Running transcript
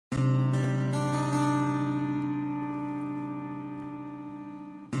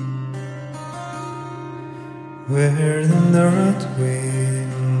Where the north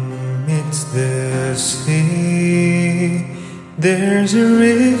wind meets the sea, there's a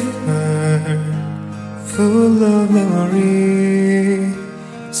river full of memory.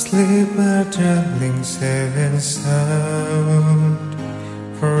 Sleep my trembling seven sound,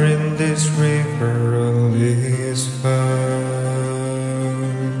 for in this river all is found.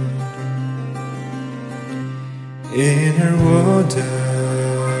 In her waters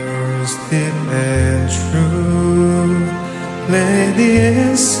deep and true lay the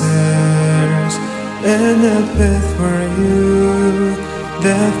answers, and a path for you.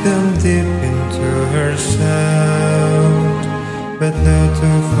 Dive them deep into her sound, but not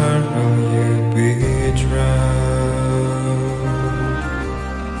too far or you'll be drowned.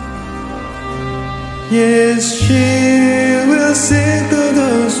 Yes, she will sing to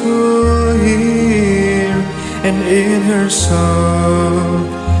those who hear, and in her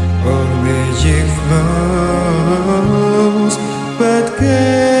song all magic flows. But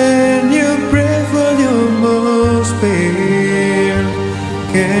can you pray for your most fear?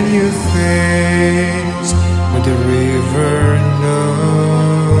 Can you face what the river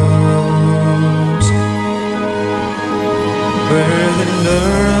knows? Where the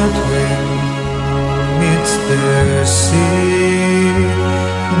north wind meets the sea,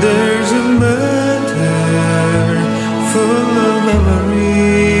 there's a matter full of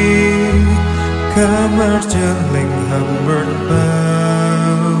memory. Come our jungling homeward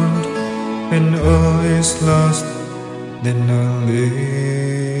bound, when all is lost, then all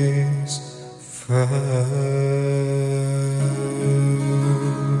is found.